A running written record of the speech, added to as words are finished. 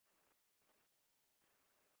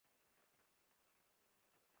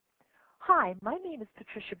Hi, my name is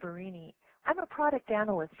Patricia Barini. I'm a product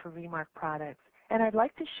analyst for Remark Products, and I'd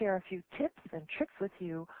like to share a few tips and tricks with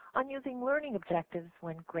you on using learning objectives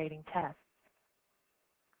when grading tests.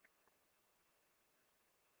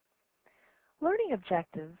 Learning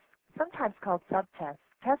objectives, sometimes called subtests,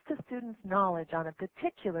 test a student's knowledge on a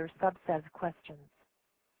particular subset of questions.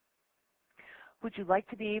 Would you like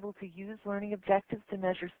to be able to use learning objectives to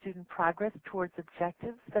measure student progress towards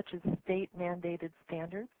objectives such as state-mandated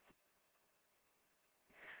standards?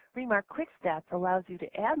 Remark Quick Stats allows you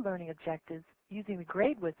to add learning objectives using the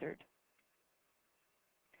grade wizard.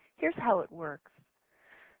 Here's how it works.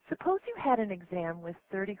 Suppose you had an exam with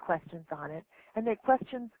 30 questions on it, and that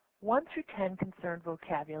questions 1 through 10 concerned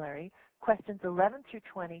vocabulary, questions 11 through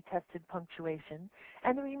 20 tested punctuation,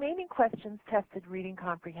 and the remaining questions tested reading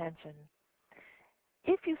comprehension.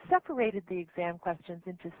 If you separated the exam questions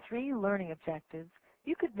into 3 learning objectives,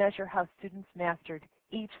 you could measure how students mastered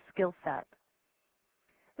each skill set.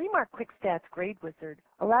 Remark Quick Stats Grade Wizard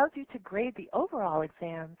allows you to grade the overall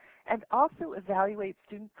exam and also evaluate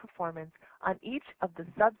student performance on each of the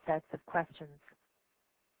subsets of questions.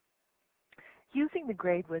 Using the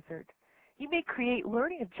Grade Wizard, you may create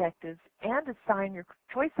learning objectives and assign your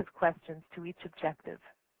choice of questions to each objective.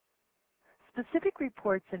 Specific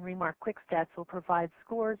reports in Remark Quick Stats will provide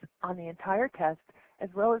scores on the entire test as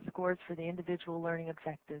well as scores for the individual learning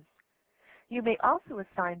objectives. You may also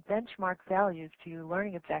assign benchmark values to your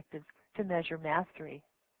learning objectives to measure mastery.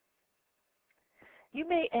 You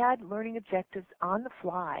may add learning objectives on the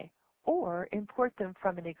fly or import them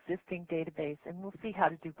from an existing database, and we'll see how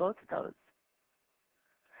to do both of those.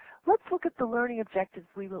 Let's look at the learning objectives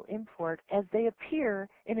we will import as they appear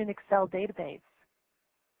in an Excel database.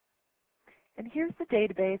 And here's the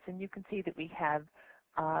database, and you can see that we have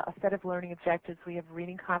a set of learning objectives. We have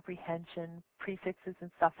reading comprehension, prefixes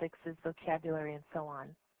and suffixes, vocabulary, and so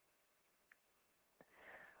on.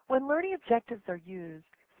 When learning objectives are used,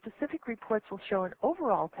 specific reports will show an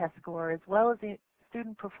overall test score as well as the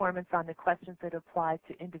student performance on the questions that apply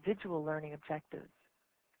to individual learning objectives.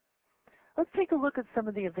 Let's take a look at some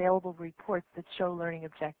of the available reports that show learning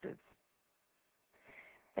objectives.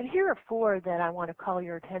 And here are 4 that I want to call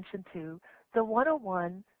your attention to. The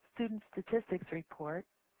 101 Student Statistics Report.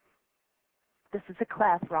 This is a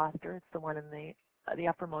class roster. It's the one in the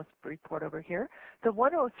uppermost report over here. The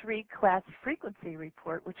 103 Class Frequency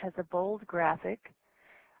Report, which has a bold graphic.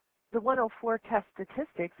 The 104 Test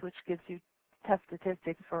Statistics, which gives you test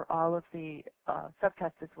statistics for all of the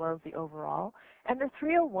subtests as well as the overall. And the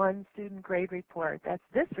 301 Student Grade Report. That's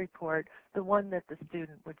this report, the one that the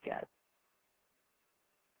student would get.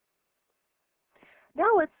 Now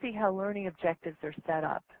let's see how learning objectives are set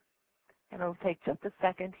up. And it'll take just a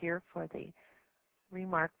second here for the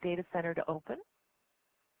Remark Data Center to open.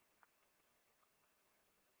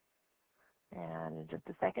 And in just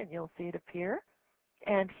a second you'll see it appear.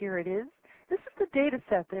 And here it is. This is the data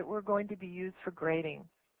set that we're going to be used for grading.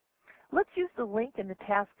 Let's use the link in the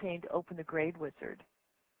task pane to open the Grade Wizard.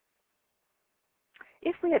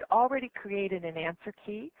 If we had already created an answer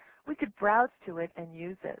key, we could browse to it and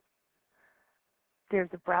use it. There's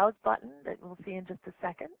a Browse button that we'll see in just a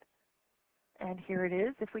second. And here it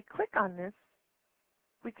is. If we click on this,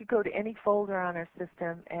 we could go to any folder on our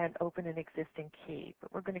system and open an existing key.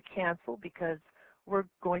 But we're going to cancel because we're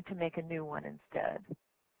going to make a new one instead.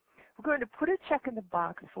 We're going to put a check in the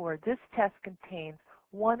box for this test contains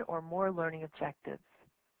 1 or more learning objectives.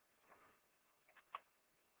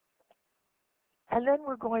 And then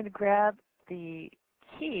we're going to grab the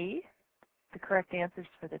key, the correct answers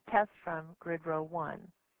for the test from grid row 1.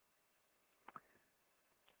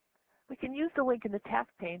 We can use the link in the task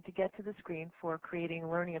pane to get to the screen for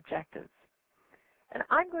creating learning objectives. And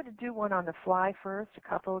I'm going to do one on the fly first, a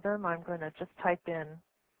couple of them. I'm going to just type in,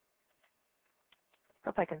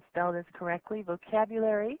 hope I can spell this correctly,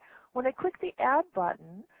 vocabulary. When I click the Add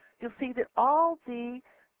button, you'll see that all the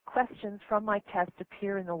questions from my test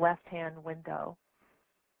appear in the left-hand window.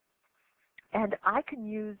 And I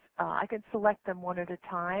can select them one at a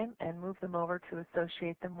time and move them over to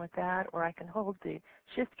associate them with that, or I can hold the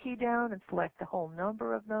Shift key down and select the whole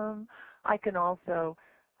number of them. I can also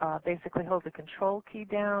basically hold the Control key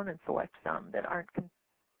down and select some that aren't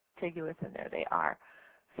contiguous, and there they are.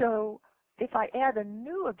 So if I add a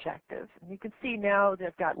new objective, and you can see now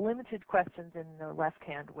they've got limited questions in the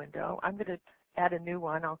left-hand window. I'm going to add a new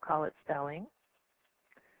one. I'll call it Spelling.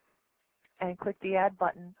 And click the Add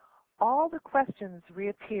button. All the questions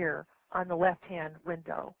reappear on the left-hand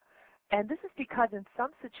window. And this is because in some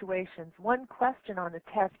situations, one question on the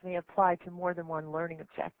test may apply to more than one learning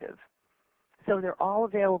objective. So they're all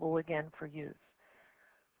available again for use.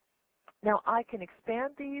 Now I can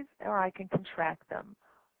expand these or I can contract them.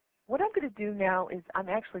 What I'm going to do now is I'm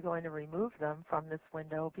actually going to remove them from this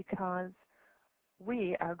window because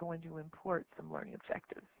we are going to import some learning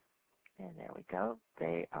objectives. And there we go.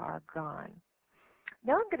 They are gone.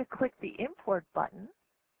 Now I'm going to click the Import button.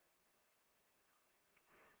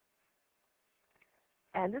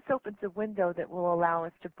 And this opens a window that will allow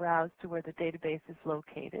us to browse to where the database is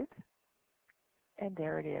located. And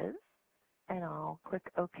there it is. And I'll click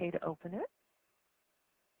OK to open it.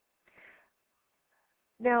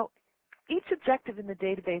 Now, each objective in the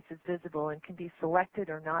database is visible and can be selected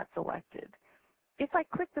or not selected. If I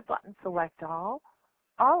click the button Select All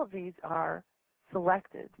of these are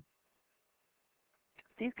selected.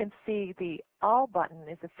 So you can see the All button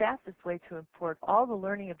is the fastest way to import all the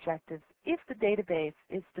learning objectives if the database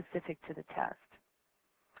is specific to the test.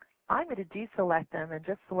 I'm going to deselect them and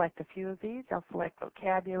just select a few of these. I'll select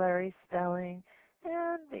vocabulary, spelling,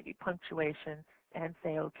 and maybe punctuation and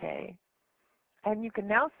say OK. And you can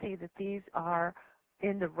now see that these are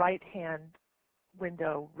in the right-hand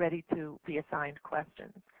window ready to be assigned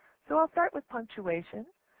questions. So I'll start with punctuation,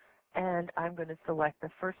 and I'm going to select the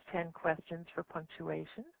first 10 questions for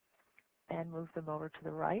punctuation and move them over to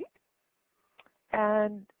the right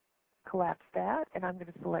and collapse that. And I'm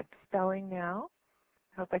going to select spelling now.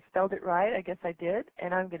 I hope I spelled it right. I guess I did.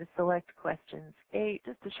 And I'm going to select questions 8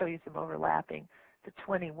 just to show you some overlapping to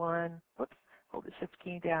 21. Whoops, hold the Shift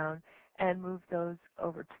key down and move those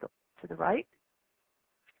over to the right.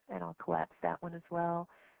 And I'll collapse that one as well.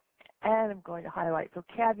 And I'm going to highlight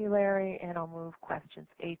vocabulary, and I'll move questions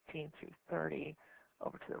 18 through 30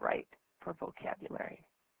 over to the right for vocabulary.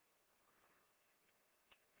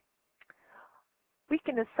 We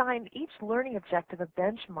can assign each learning objective a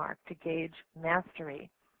benchmark to gauge mastery.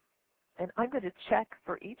 And I'm going to check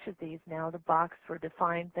for each of these now the box for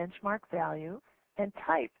defined benchmark value and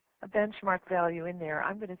type a benchmark value in there.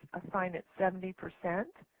 I'm going to assign it 70%, and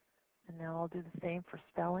now I'll do the same for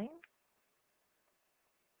spelling.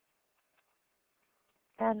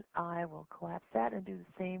 And I will collapse that and do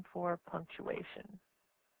the same for punctuation.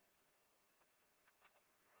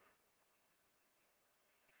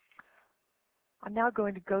 I'm now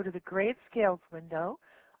going to go to the grade scales window.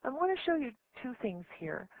 I want to show you two things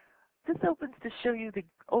here. This opens to show you the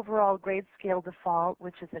overall grade scale default,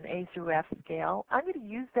 which is an A through F scale. I'm going to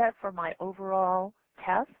use that for my overall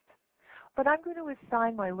test, but I'm going to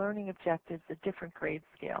assign my learning objectives a different grade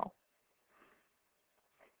scale.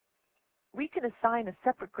 We can assign a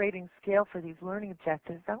separate grading scale for these learning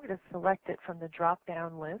objectives. I'm going to select it from the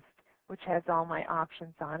drop-down list, which has all my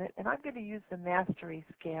options on it, and I'm going to use the mastery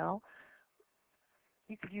scale.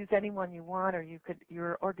 You could use any one you want, or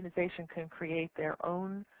your organization can create their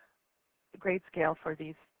own grade scale for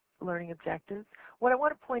these learning objectives. What I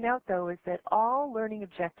want to point out, though, is that all learning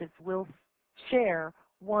objectives will share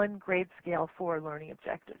one grade scale for learning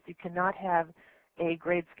objectives. You cannot have a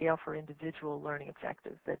grade scale for individual learning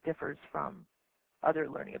objectives that differs from other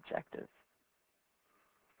learning objectives.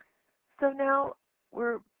 So now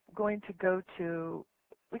we're going to go to,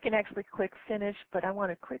 we can actually click Finish, but I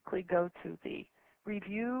want to quickly go to the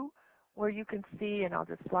Review, where you can see, and I'll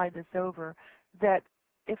just slide this over, that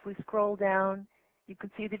if we scroll down, you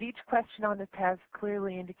can see that each question on the test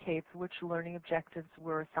clearly indicates which learning objectives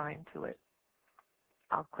were assigned to it.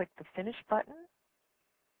 I'll click the Finish button.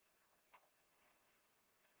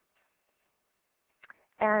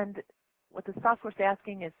 And what the software is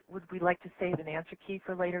asking is, would we like to save an answer key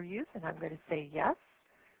for later use? And I'm going to say yes.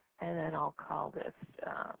 And then I'll call this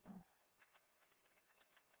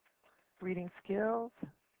Reading Skills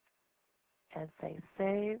and say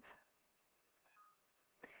Save.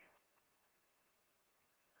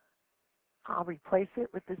 I'll replace it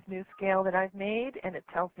with this new scale that I've made, and it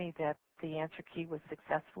tells me that the answer key was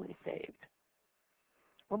successfully saved.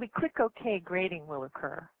 When we click OK, grading will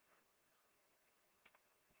occur.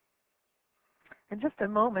 In just a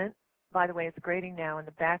moment, by the way, it's grading now in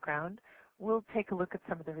the background, we'll take a look at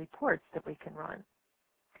some of the reports that we can run.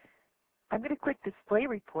 I'm going to click Display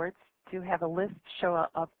Reports to have a list show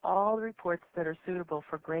up of all the reports that are suitable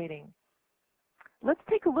for grading. Let's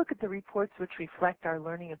take a look at the reports which reflect our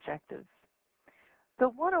learning objectives. The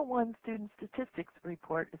 101 Student Statistics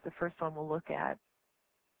Report is the first one we'll look at.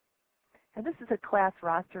 And this is a class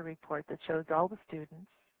roster report that shows all the students.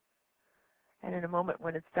 And in a moment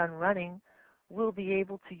when it's done running, we'll be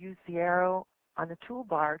able to use the arrow on the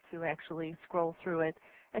toolbar to actually scroll through it.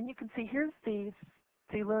 And you can see here's the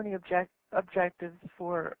learning objectives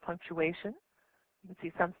for punctuation. You can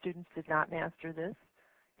see some students did not master this.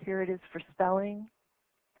 Here it is for spelling,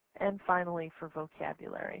 and finally for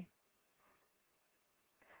vocabulary.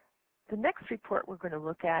 The next report we're going to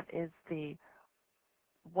look at is the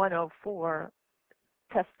 104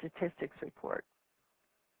 Test Statistics Report.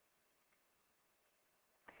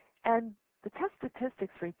 And the Test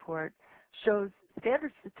Statistics Report shows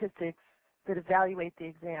standard statistics that evaluate the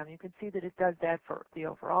exam. You can see that it does that for the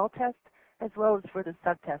overall test as well as for the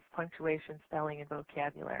subtest, punctuation, spelling, and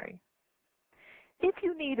vocabulary. If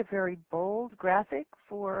you need a very bold graphic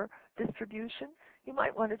for distribution, you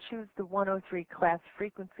might want to choose the 103 Class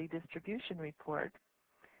Frequency Distribution Report.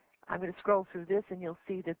 I'm going to scroll through this and you'll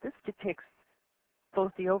see that this depicts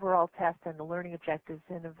both the overall test and the learning objectives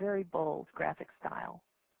in a very bold graphic style.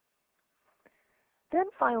 Then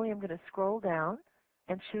finally I'm going to scroll down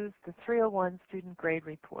and choose the 301 Student Grade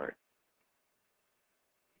Report.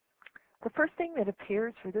 The first thing that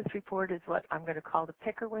appears for this report is what I'm going to call the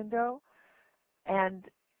picker window. And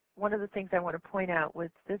one of the things I want to point out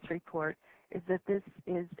with this report is that this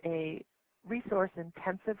is a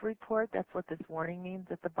resource-intensive report. That's what this warning means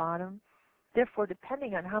at the bottom. Therefore,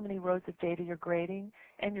 depending on how many rows of data you're grading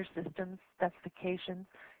and your system's specifications,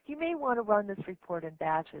 you may want to run this report in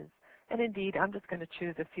batches. And indeed, I'm just going to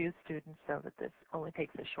choose a few students so that this only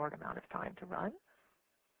takes a short amount of time to run.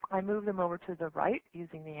 I move them over to the right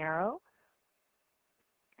using the arrow.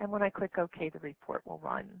 And when I click OK, the report will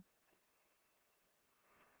run.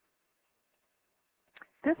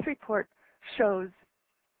 This report shows,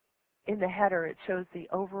 in the header, it shows the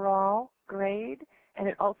overall grade, and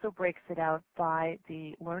it also breaks it out by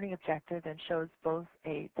the learning objective and shows both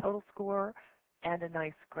a total score and a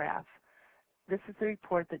nice graph. This is the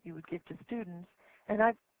report that you would give to students, and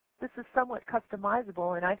this is somewhat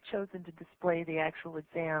customizable, and I've chosen to display the actual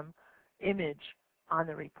exam image on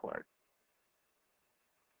the report.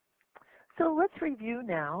 So let's review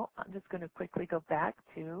now. I'm just going to quickly go back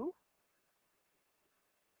to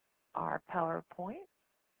our PowerPoint.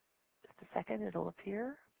 Just a second, it'll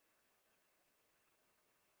appear.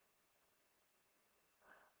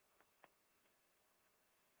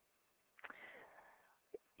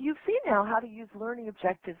 You've seen now how to use learning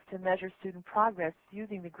objectives to measure student progress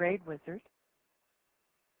using the Grade Wizard.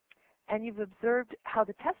 And you've observed how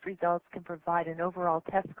the test results can provide an overall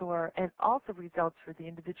test score and also results for the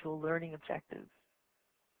individual learning objectives.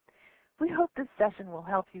 We hope this session will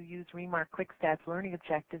help you use Remark QuickStat's learning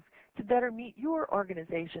objectives to better meet your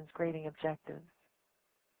organization's grading objectives.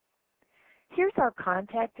 Here's our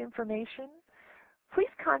contact information. Please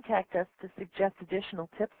contact us to suggest additional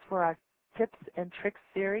tips for our Tips and Tricks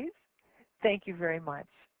series. Thank you very much.